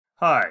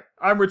Hi,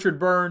 I'm Richard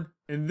Byrne.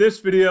 In this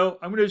video,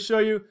 I'm going to show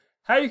you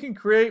how you can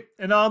create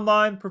an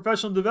online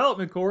professional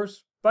development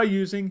course by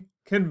using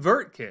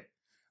ConvertKit.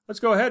 Let's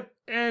go ahead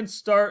and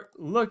start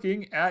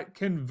looking at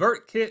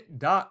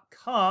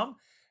ConvertKit.com.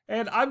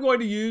 And I'm going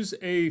to use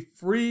a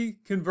free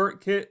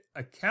ConvertKit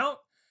account.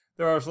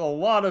 There are a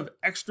lot of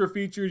extra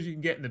features you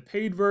can get in the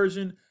paid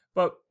version,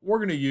 but we're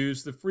going to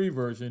use the free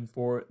version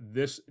for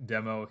this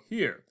demo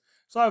here.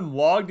 So I'm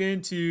logged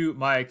into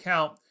my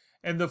account.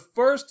 And the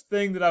first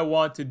thing that I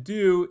want to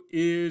do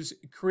is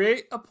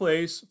create a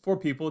place for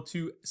people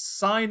to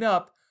sign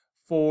up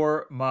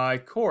for my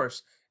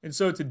course. And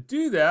so to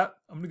do that,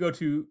 I'm going to go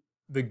to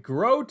the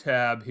Grow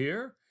tab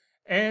here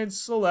and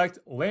select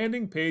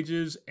Landing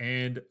Pages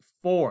and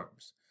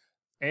Forms.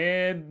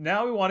 And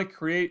now we want to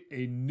create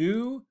a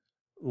new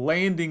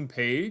landing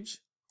page.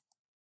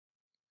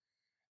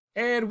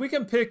 And we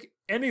can pick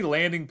any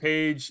landing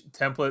page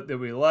template that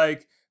we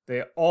like.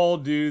 They all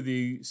do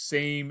the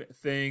same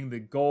thing.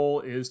 The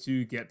goal is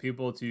to get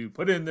people to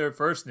put in their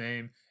first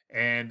name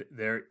and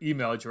their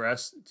email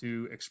address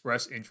to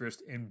express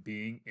interest in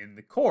being in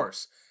the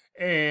course.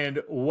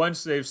 And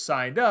once they've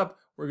signed up,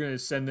 we're going to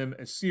send them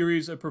a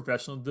series of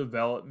professional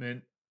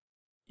development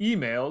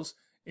emails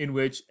in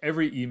which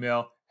every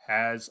email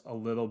has a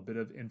little bit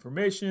of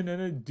information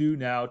and a do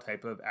now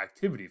type of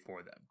activity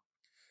for them.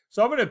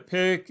 So I'm going to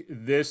pick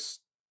this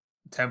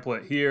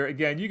template here.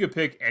 Again, you could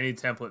pick any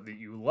template that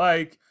you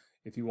like.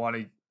 If you want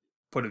to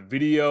put a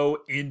video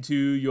into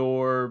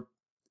your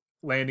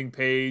landing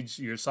page,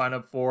 your sign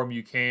up form,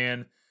 you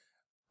can.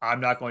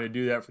 I'm not going to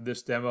do that for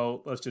this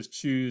demo. Let's just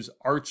choose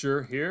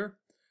Archer here.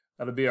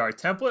 That'll be our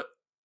template.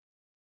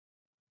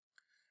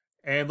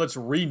 And let's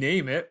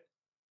rename it.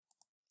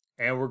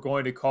 And we're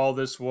going to call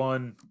this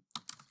one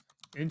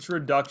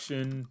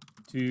Introduction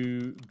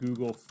to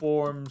Google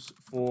Forms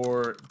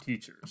for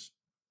Teachers.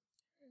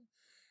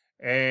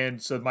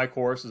 And so my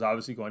course is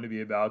obviously going to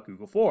be about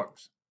Google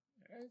Forms.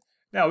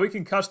 Now we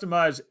can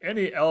customize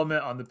any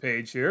element on the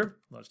page here.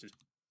 Let's just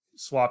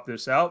swap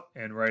this out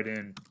and write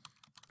in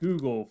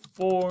Google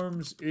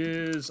Forms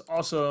is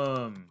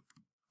awesome.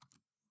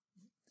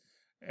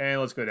 And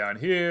let's go down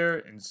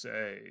here and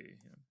say,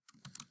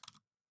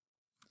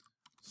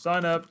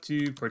 sign up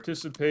to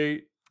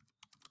participate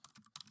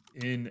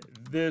in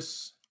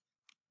this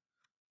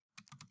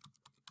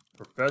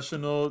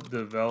professional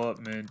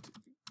development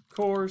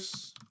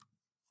course.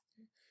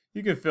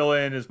 You can fill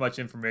in as much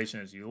information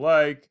as you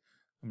like.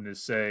 I'm going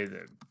to say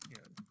that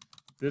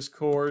this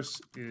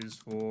course is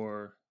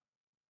for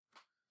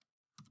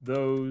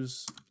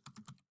those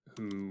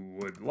who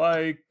would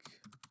like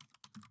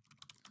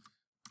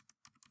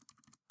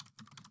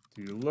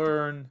to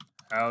learn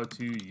how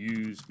to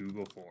use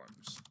Google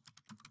Forms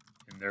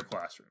in their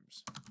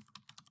classrooms.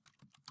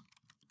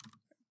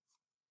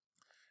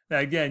 Now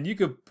again, you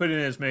could put in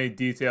as many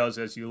details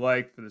as you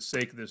like. For the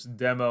sake of this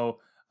demo,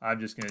 I'm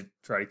just going to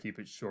try to keep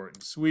it short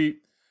and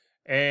sweet.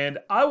 And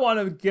I want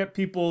to get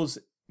people's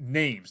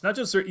names, not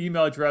just their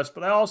email address,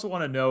 but I also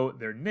want to know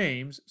their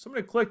names. So I'm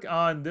going to click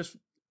on this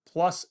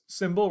plus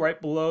symbol right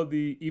below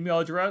the email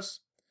address.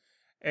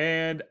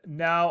 And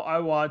now I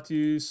want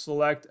to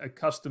select a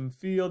custom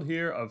field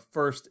here of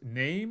first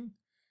name.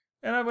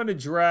 And I'm going to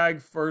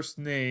drag first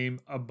name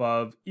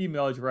above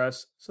email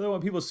address so that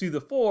when people see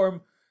the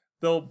form,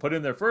 they'll put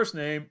in their first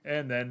name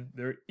and then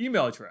their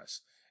email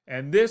address.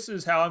 And this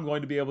is how I'm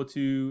going to be able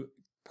to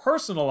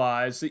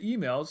personalize the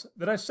emails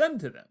that I send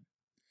to them.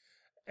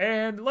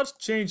 And let's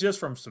change this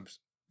from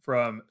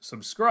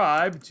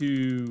subscribe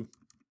to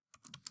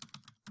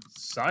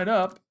sign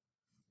up.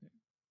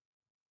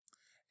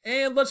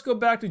 And let's go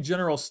back to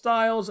general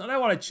styles. And I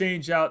want to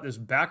change out this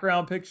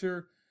background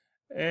picture.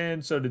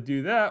 And so to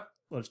do that,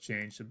 let's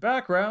change the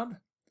background.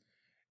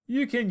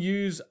 You can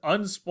use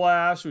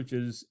Unsplash, which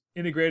is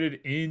integrated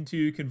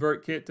into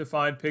ConvertKit to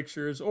find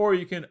pictures, or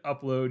you can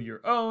upload your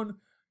own.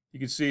 You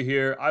can see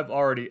here, I've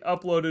already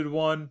uploaded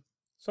one.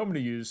 So I'm going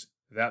to use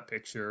that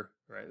picture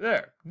right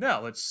there.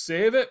 Now let's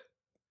save it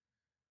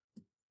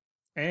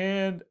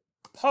and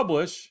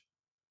publish.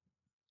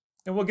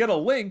 And we'll get a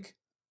link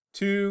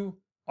to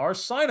our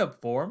sign-up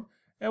form.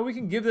 And we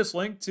can give this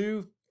link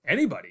to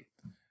anybody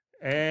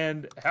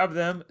and have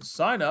them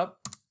sign up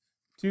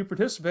to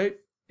participate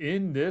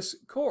in this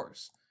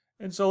course.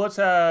 And so let's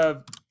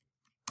have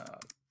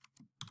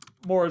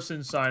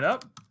Morrison sign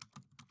up.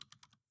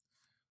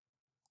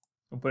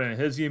 We'll put in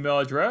his email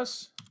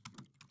address.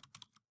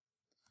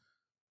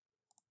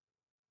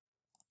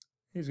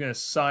 He's going to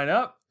sign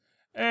up.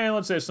 And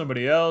let's say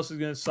somebody else is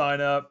going to sign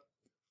up.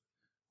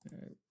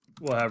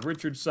 We'll have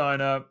Richard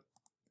sign up.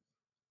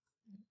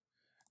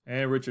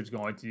 And Richard's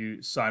going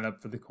to sign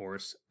up for the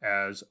course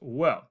as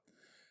well.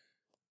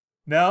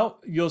 Now,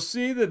 you'll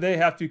see that they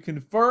have to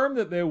confirm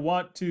that they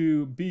want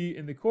to be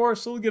in the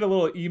course. So we'll get a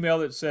little email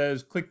that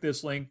says, click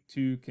this link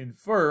to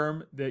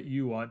confirm that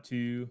you want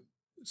to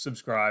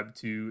subscribe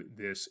to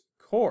this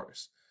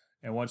course.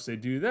 And once they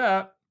do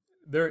that,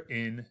 they're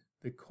in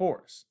the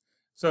course.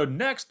 So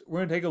next, we're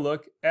going to take a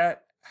look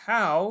at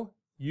how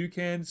you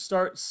can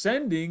start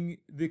sending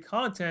the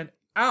content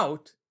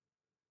out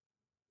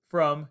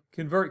from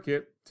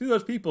ConvertKit to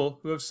those people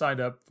who have signed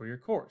up for your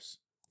course.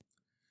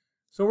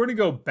 So we're going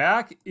to go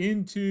back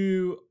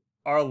into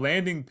our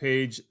landing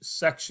page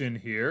section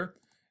here,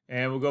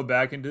 and we'll go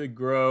back into the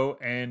Grow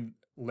and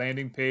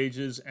landing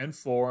pages and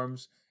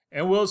forums,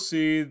 and we'll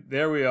see,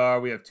 there we are.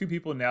 We have 2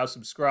 people now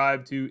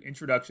subscribed to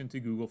Introduction to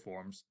Google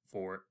Forms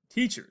for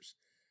Teachers.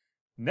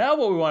 Now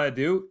what we want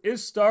to do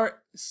is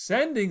start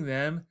sending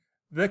them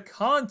the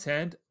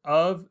content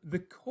of the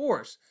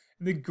course.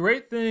 And the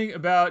great thing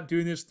about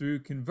doing this through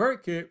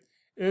ConvertKit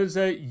is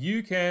that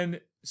you can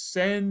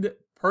send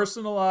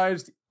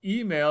personalized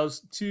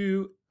emails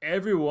to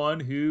everyone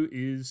who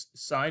is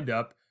signed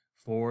up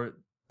for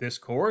this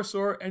course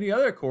or any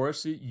other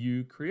course that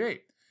you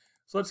create.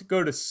 So let's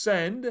go to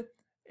Send,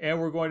 and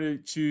we're going to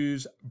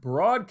choose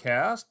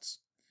Broadcasts.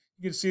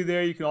 You can see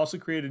there you can also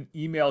create an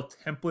email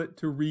template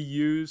to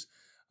reuse.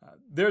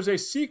 There's a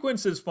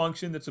sequences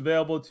function that's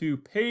available to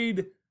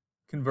paid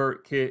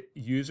ConvertKit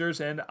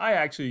users, and I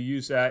actually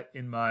use that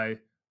in my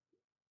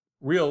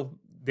real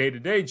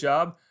day-to-day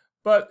job.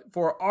 But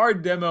for our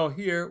demo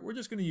here, we're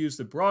just going to use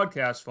the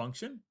broadcast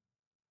function.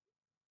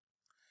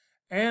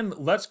 And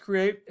let's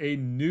create a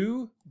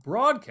new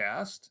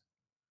broadcast.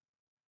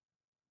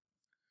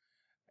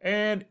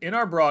 And in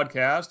our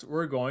broadcast,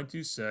 we're going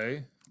to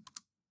say,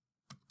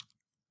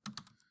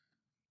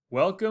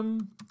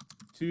 welcome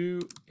to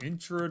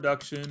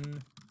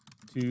Introduction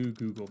to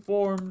Google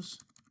Forms.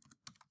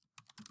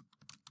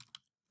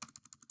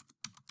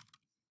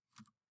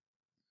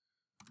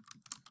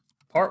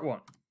 Part 1.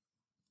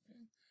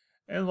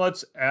 And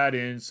let's add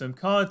in some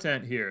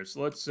content here.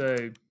 So let's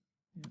say,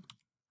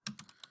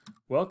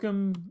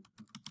 welcome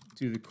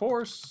to the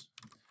course.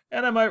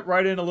 And I might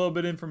write in a little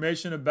bit of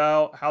information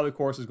about how the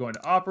course is going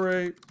to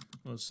operate.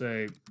 Let's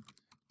say,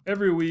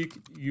 every week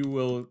you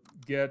will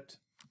get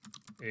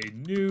a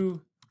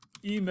new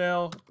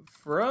email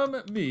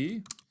from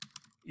me.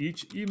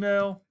 Each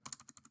email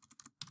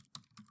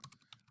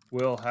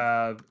will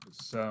have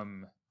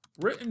some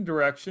written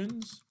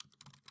directions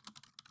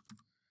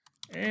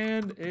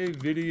and a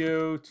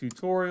video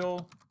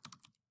tutorial.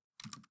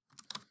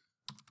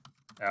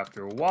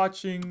 After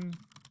watching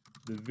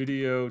the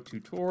video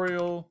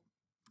tutorial,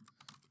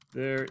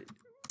 there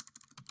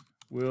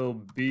will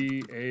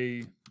be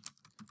a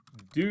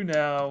do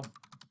now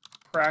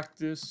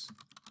practice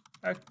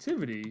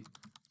activity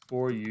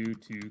for you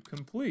to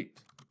complete.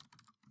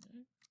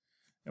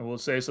 And we'll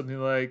say something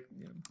like,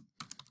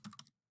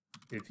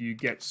 if you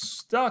get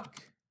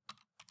stuck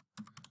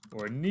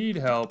or need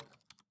help,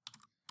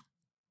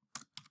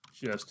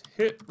 just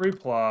hit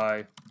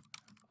reply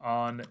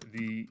on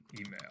the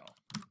email.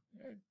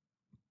 Okay.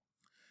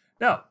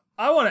 Now,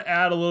 I want to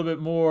add a little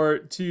bit more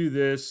to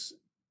this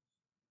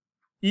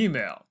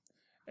email,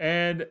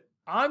 and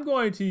I'm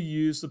going to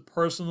use the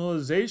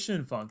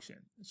personalization function.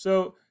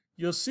 So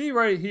you'll see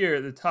right here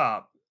at the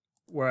top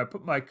where I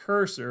put my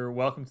cursor,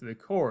 welcome to the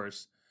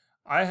course,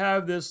 I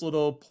have this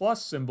little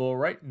plus symbol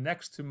right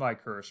next to my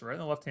cursor, right on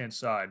the left-hand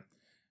side.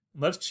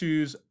 Let's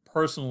choose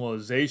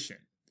personalization.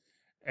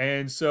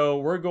 And so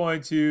we're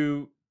going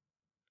to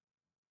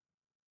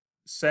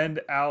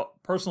send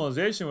out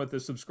personalization with the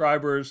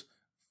subscriber's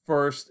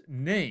first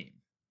name.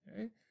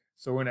 Okay?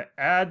 So we're going to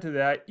add to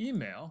that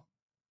email.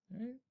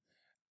 Okay?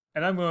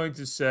 And I'm going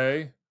to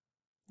say,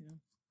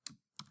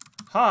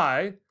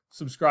 hi,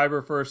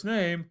 subscriber first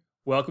name,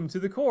 welcome to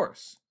the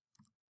course.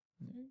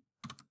 Okay?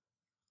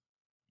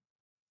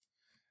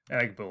 And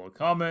I can put a little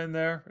comment in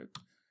there. Right?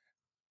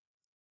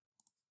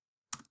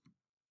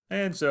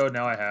 And so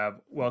now I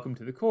have welcome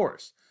to the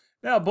course.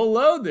 Now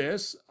below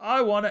this,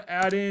 I want to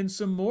add in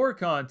some more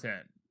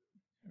content.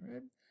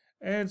 Right?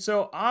 And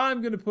so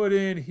I'm going to put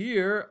in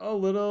here a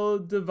little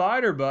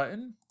divider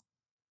button.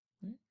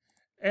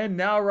 And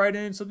now write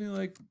in something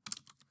like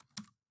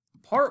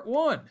part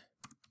 1.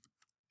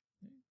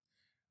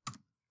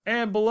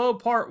 And below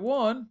part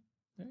 1,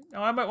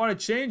 now I might want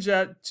to change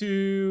that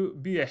to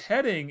be a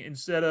heading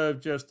instead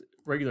of just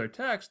regular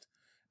text.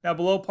 Now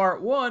below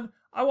part 1,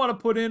 I want to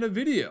put in a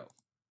video.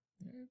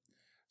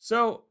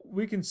 So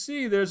we can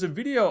see there's a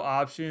video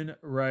option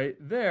right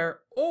there,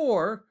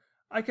 or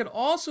I can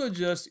also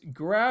just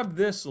grab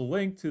this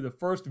link to the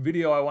first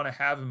video I want to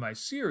have in my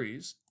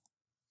series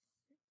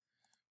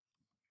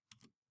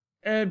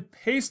and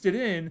paste it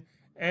in,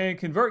 and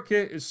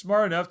ConvertKit is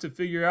smart enough to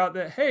figure out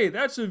that, hey,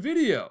 that's a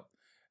video.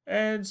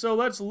 And so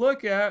let's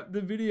look at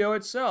the video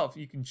itself.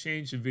 You can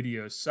change the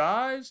video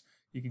size,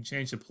 you can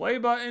change the play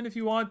button if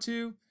you want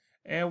to,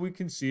 and we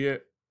can see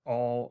it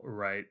all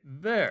right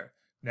there.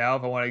 Now,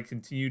 if I want to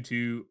continue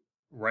to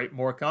write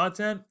more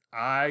content,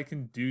 I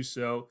can do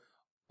so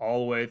all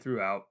the way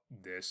throughout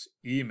this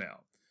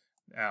email.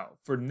 Now,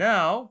 for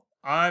now,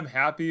 I'm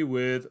happy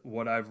with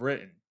what I've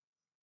written.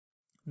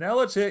 Now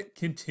let's hit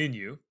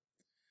continue.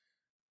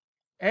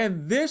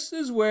 And this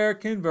is where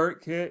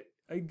ConvertKit,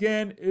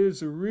 again,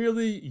 is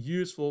really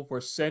useful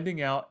for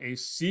sending out a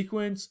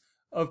sequence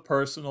of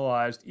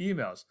personalized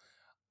emails.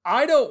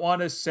 I don't want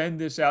to send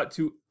this out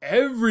to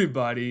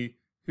everybody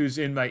who's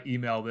in my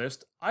email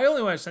list. I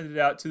only want to send it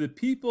out to the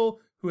people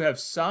who have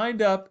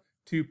signed up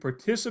to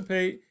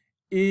participate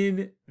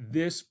in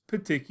this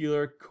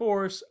particular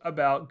course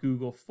about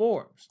Google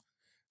Forms.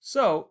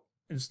 So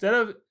instead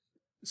of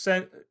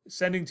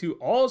sending to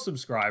all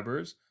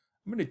subscribers,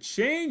 I'm going to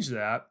change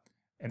that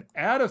and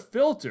add a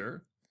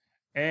filter.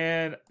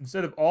 And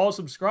instead of all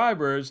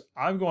subscribers,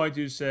 I'm going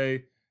to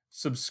say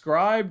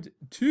subscribed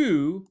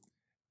to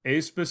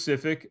a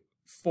specific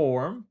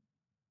form.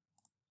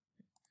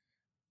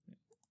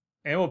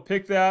 And we'll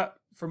pick that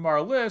from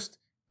our list,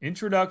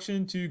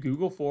 Introduction to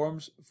Google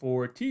Forms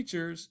for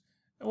Teachers,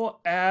 and we'll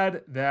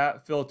add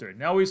that filter.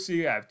 Now we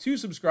see I have 2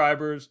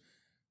 subscribers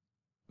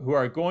who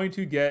are going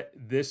to get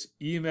this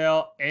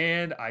email,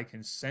 and I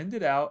can send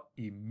it out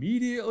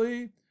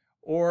immediately,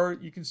 or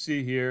you can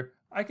see here,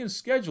 I can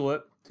schedule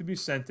it to be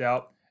sent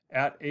out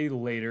at a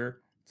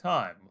later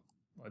time.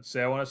 Let's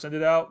say I want to send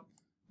it out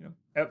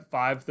at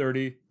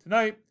 5:30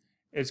 tonight.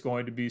 It's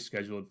going to be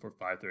scheduled for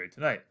 5:30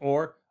 tonight.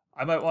 Or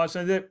I might want to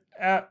send it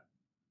at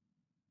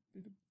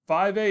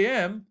 5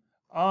 a.m.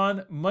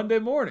 on Monday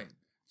morning.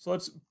 So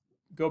let's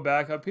go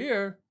back up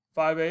here,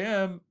 5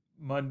 a.m.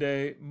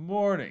 Monday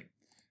morning.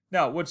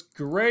 Now, what's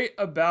great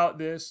about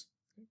this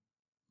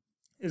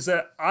is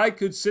that I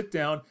could sit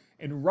down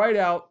and write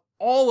out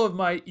all of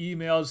my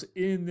emails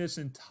in this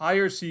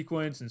entire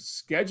sequence and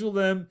schedule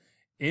them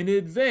in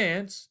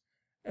advance,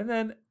 and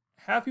then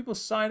have people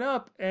sign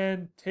up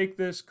and take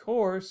this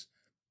course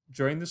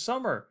during the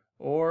summer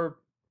or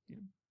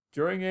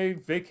during a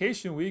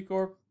vacation week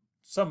or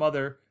some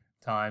other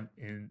time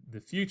in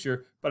the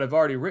future. But I've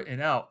already written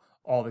out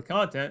all the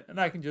content, and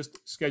I can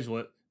just schedule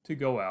it to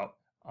go out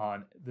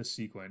on the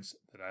sequence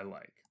that I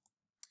like.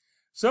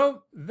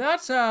 So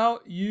that's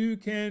how you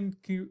can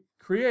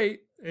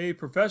create a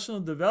professional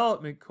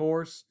development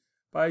course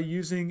by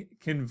using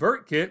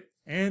ConvertKit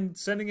and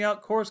sending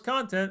out course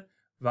content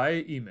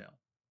via email.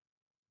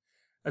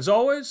 As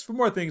always, for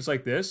more things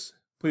like this,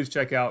 please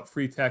check out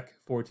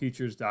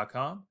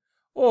freetechforteachers.com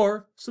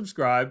or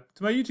subscribe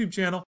to my YouTube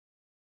channel.